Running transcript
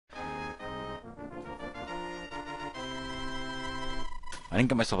I didn't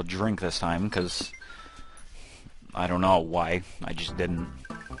get myself a drink this time, because I don't know why. I just didn't.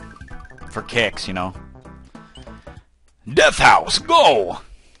 For kicks, you know. Death House, go!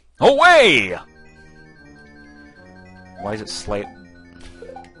 Away! Why is it slate?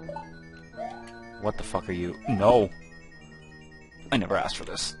 What the fuck are you? No! I never asked for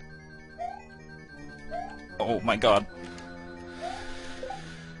this. Oh my god.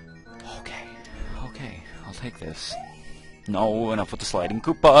 Okay, I'll take this. No, enough with the sliding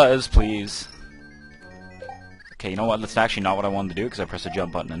Koopas, please. Okay, you know what? That's actually not what I wanted to do, because I pressed the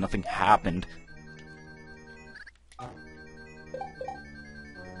jump button and nothing happened.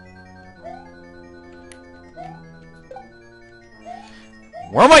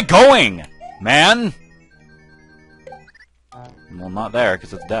 Where am I going, man? Well, not there,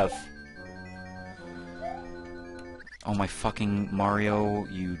 because it's death. Oh my fucking Mario,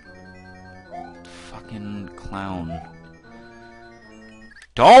 you fucking clown.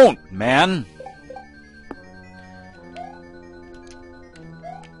 Don't, man!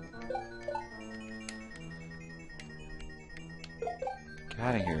 Get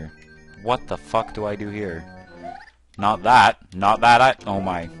out of here. What the fuck do I do here? Not that. Not that. Oh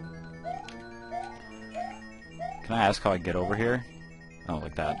my. Can I ask how I get over here? Oh,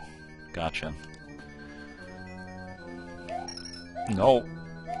 like that. Gotcha. No.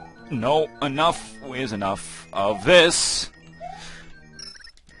 No. Enough is enough of this.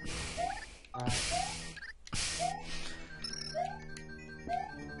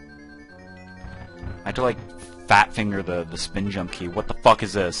 I had to, like, fat finger the spin jump key. What the fuck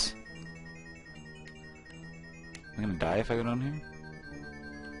is this? Am I gonna die if I go down here?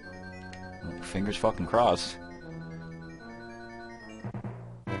 Oh, fingers fucking crossed.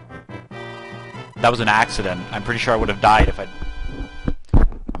 That was an accident. I'm pretty sure I would have died if I...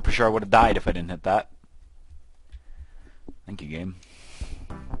 I'm pretty sure I would have died if I didn't hit that. Thank you, game.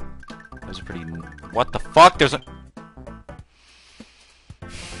 That was a pretty... What the fuck? There's a...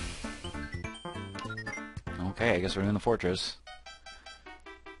 Okay, I guess we're in the fortress.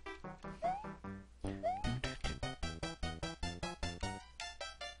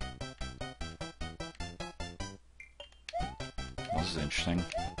 This is interesting.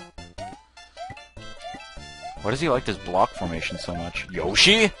 Why does he like this block formation so much?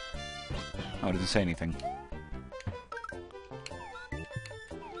 Yoshi? Oh, it doesn't say anything.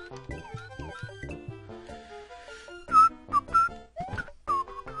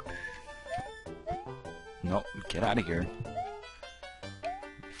 Nope, get out of here.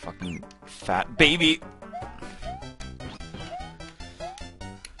 Fucking fat baby!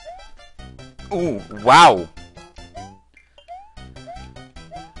 Ooh, wow!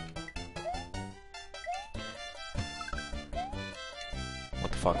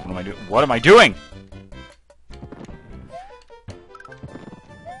 What the fuck? What am I doing? What am I doing?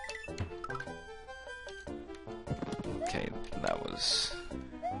 Okay, that was...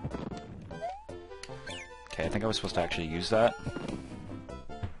 Okay, I think I was supposed to actually use that.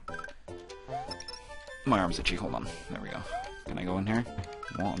 My arm's itchy, hold on. There we go. Can I go in here?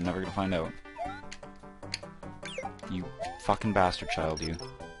 Well, I'm never gonna find out. You fucking bastard child, you.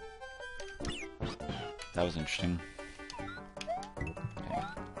 That was interesting. Okay.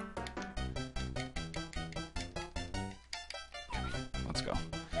 Let's go.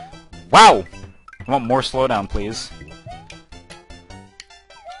 Wow! I want more slowdown, please.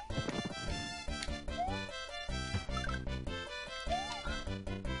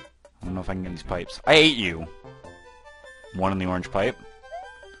 I don't know if I can get these pipes. I ate you! One in the orange pipe.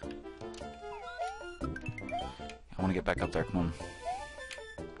 I want to get back up there, come on.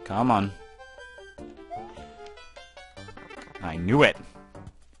 Come on. I knew it!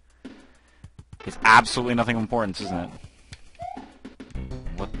 It's absolutely nothing of importance, isn't it?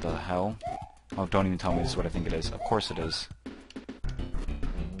 What the hell? Oh, don't even tell me this is what I think it is. Of course it is.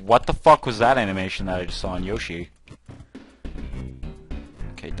 What the fuck was that animation that I just saw on Yoshi?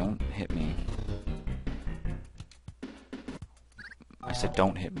 Okay, don't hit me. I said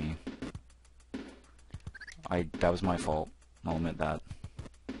don't hit me. That was my fault. I'll admit that.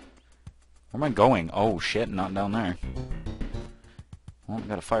 Where am I going? Oh shit, not down there. Well,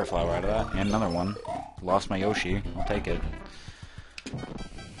 got a fire flower out of that, and another one. Lost my Yoshi. I'll take it.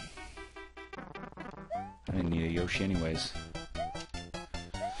 I didn't need a Yoshi anyways.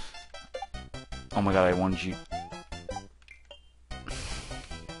 Oh my god, I wanted you...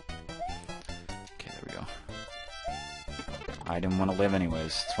 Okay, there we go. I didn't want to live anyways,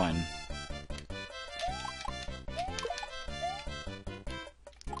 it's fine.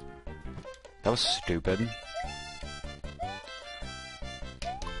 That was stupid.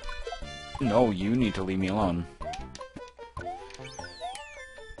 No, you need to leave me alone.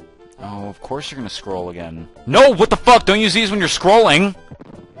 Oh, of course you're gonna scroll again. No, what the fuck? Don't use these when you're scrolling!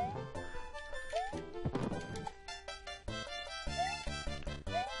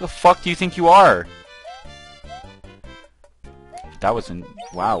 Who the fuck do you think you are? That wasn't...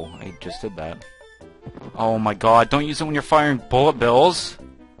 Wow, I just did that. Oh my god, don't use it when you're firing bullet bills!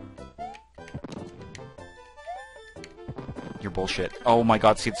 You're bullshit. Oh my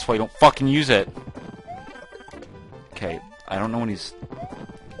god, see, that's why you don't fucking use it! Okay, I don't know when he's...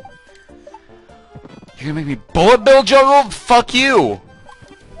 You're gonna make me bullet bill juggle? Fuck you!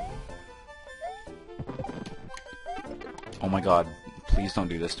 Oh my god, please don't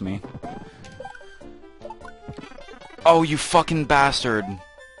do this to me. Oh, you fucking bastard.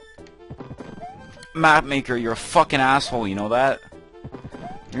 Map maker, you're a fucking asshole, you know that?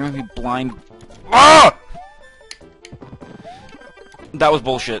 You're gonna be blind. Ah! That was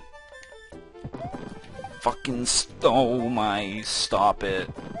bullshit. Fucking oh my, stop it.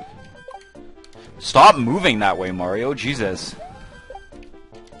 Stop moving that way, Mario, Jesus.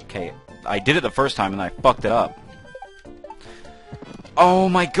 Okay, I did it the first time and I fucked it up. Oh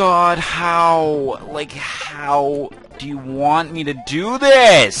my god, how? Like, how do you want me to do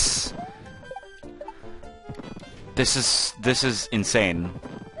this? This is insane.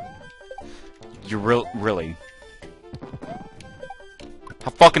 You're really. How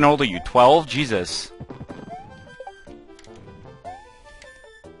fucking old are you? 12? Jesus.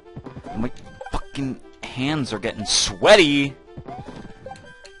 My fucking hands are getting sweaty.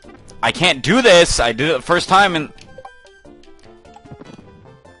 I can't do this. I did it the first time and...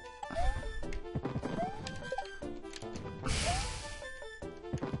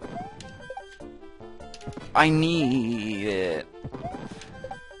 I need it.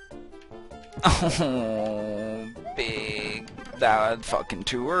 Oh, big. That fucking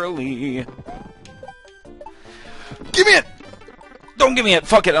too early. Give me it! Don't give me it!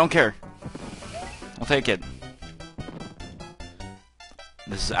 Fuck it, I don't care. I'll take it.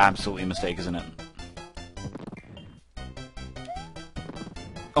 This is absolutely a mistake, isn't it?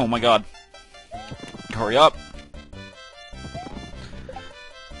 Oh my god. Hurry up.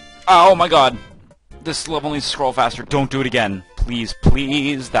 Oh my god. This level needs to scroll faster. Don't do it again. Please,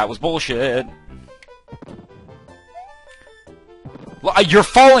 please. That was bullshit. You're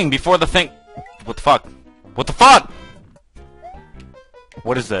falling before the thing... What the fuck? What the fuck?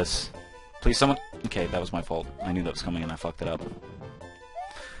 What is this? Please, someone... Okay, that was my fault. I knew that was coming and I fucked it up.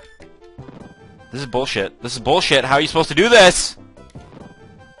 This is bullshit. This is bullshit. How are you supposed to do this?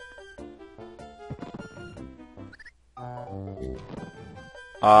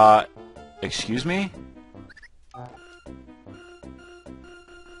 Excuse me?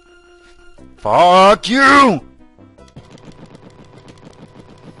 Fuck you!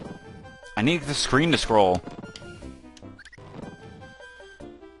 I need the screen to scroll.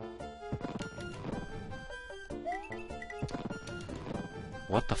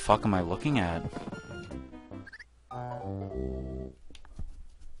 What the fuck am I looking at?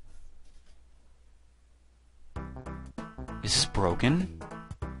 Is this broken?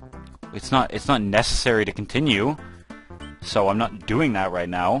 It's not necessary to continue, so I'm not doing that right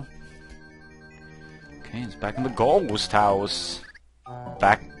now. Okay, it's back in the ghost house.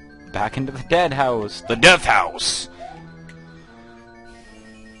 Back into the dead house. The death house!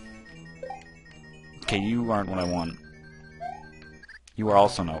 Okay, you aren't what I want. You are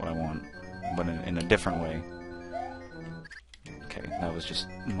also not what I want, but in a different way. Okay, that was just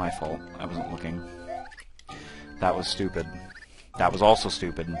my fault. I wasn't looking. That was stupid. That was also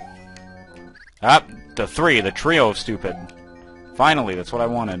stupid. Ah, the trio of stupid. Finally, that's what I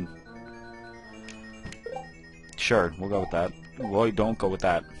wanted. Sure, we'll go with that. Well, don't go with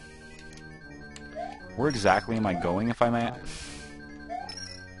that. Where exactly am I going, if I may?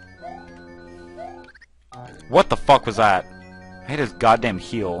 What the fuck was that? I hit his goddamn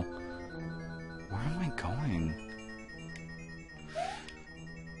heel. Where am I going?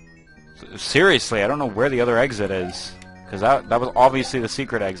 Seriously, I don't know where the other exit is. Because that was obviously the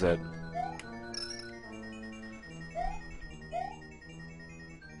secret exit.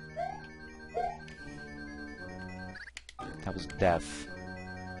 That was death.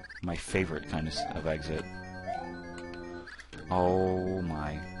 My favorite kind of exit. Oh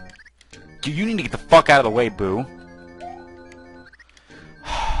my. Dude, you need to get the fuck out of the way, boo.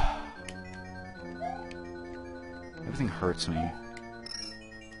 Everything hurts me.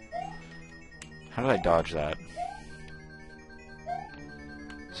 How did I dodge that?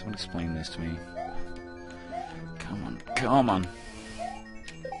 Someone explain this to me. Come on, come on.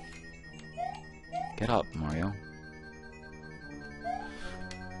 Get up, Mario.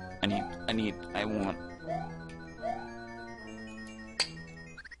 I want...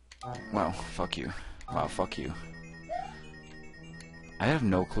 Wow, fuck you. Wow, fuck you. I have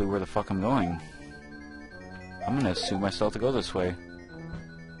no clue where the fuck I'm going. I'm gonna assume myself to go this way.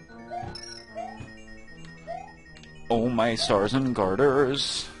 Oh my stars and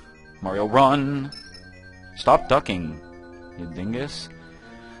garters. Mario, run! Stop ducking, you dingus.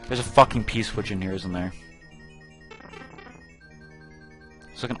 There's a fucking P-switch in here, isn't there?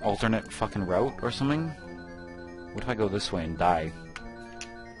 It's like an alternate fucking route or something? What if I go this way and die?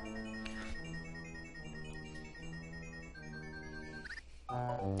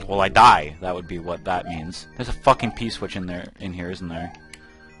 Well, I die. That would be what that means. There's a fucking P-switch in here, isn't there?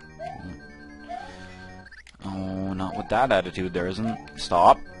 Oh, not with that attitude, there isn't.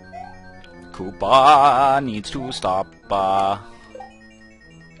 Stop. Koopa needs to stop.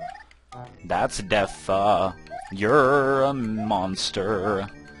 That's death. You're a monster.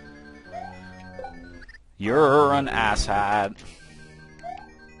 You're an asshat.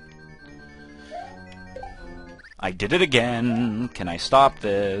 I did it again. Can I stop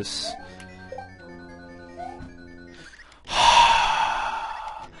this?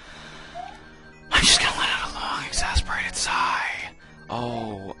 I'm just gonna let out a long, exasperated sigh.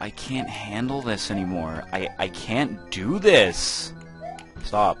 Oh, I can't handle this anymore. I can't do this.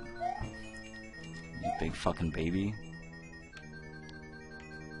 Stop. You big fucking baby.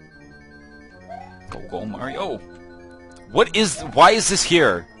 Go, Mario. Why is this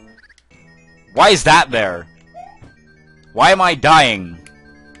here? Why is that there? Why am I dying?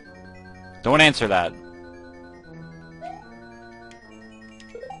 Don't answer that.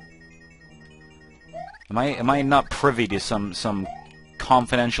 Am I not privy to some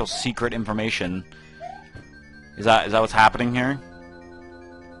confidential secret information? Is that what's happening here?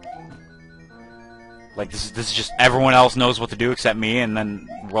 Like this is just everyone else knows what to do except me, and then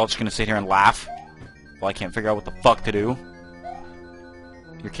we're all just gonna sit here and laugh while I can't figure out what the fuck to do?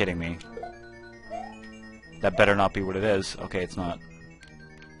 You're kidding me. That better not be what it is. Okay, it's not.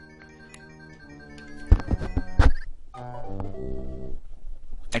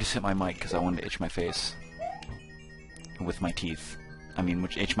 I just hit my mic because I wanted to itch my face. With my teeth. I mean,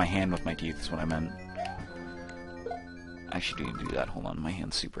 itch my hand with my teeth is what I meant. I actually didn't do that. Hold on, my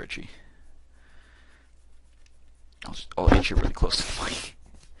hand's super itchy. I'll itch it really close to the mic.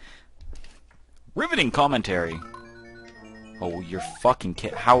 Riveting commentary! Oh, you're fucking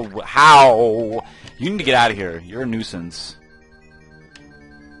kid. How? You need to get out of here. You're a nuisance.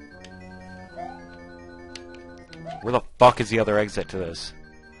 Where the fuck is the other exit to this?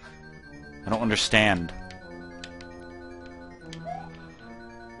 I don't understand.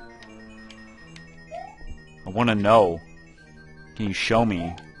 I want to know. Can you show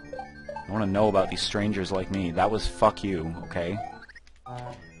me? I want to know about these strangers like me. That was fuck you, okay?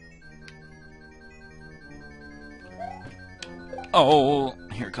 Oh,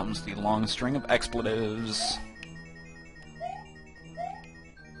 here comes the long string of expletives.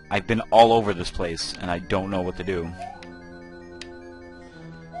 I've been all over this place, and I don't know what to do.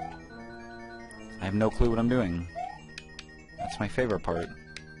 I have no clue what I'm doing. That's my favorite part.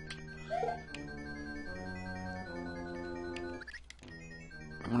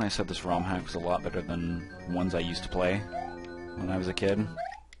 When I said this ROM hack was a lot better than ones I used to play when I was a kid,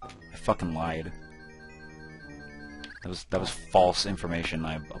 I fucking lied. That was false information.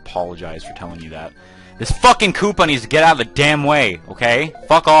 I apologize for telling you that. This fucking Koopa needs to get out of the damn way, okay?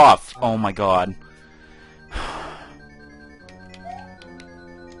 Fuck off! Oh my god.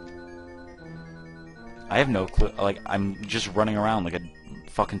 I have no clue. Like, I'm just running around like a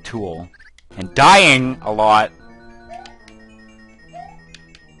fucking tool. And dying a lot.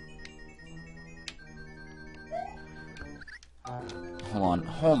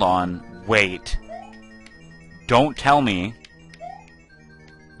 Hold on, wait. Don't tell me,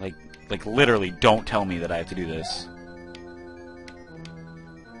 like literally don't tell me that I have to do this.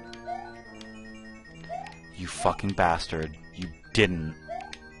 You fucking bastard. You didn't.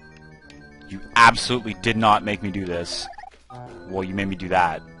 You absolutely did not make me do this. Well, you made me do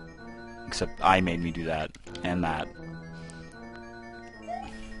that. Except I made me do that. And that.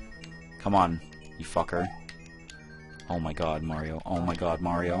 Come on, you fucker. Oh my god, Mario. Oh my god,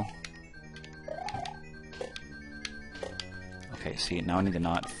 Mario. Okay, see, now I need to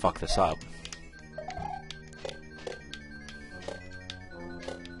not fuck this up.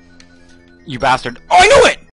 You bastard. Oh, I knew it!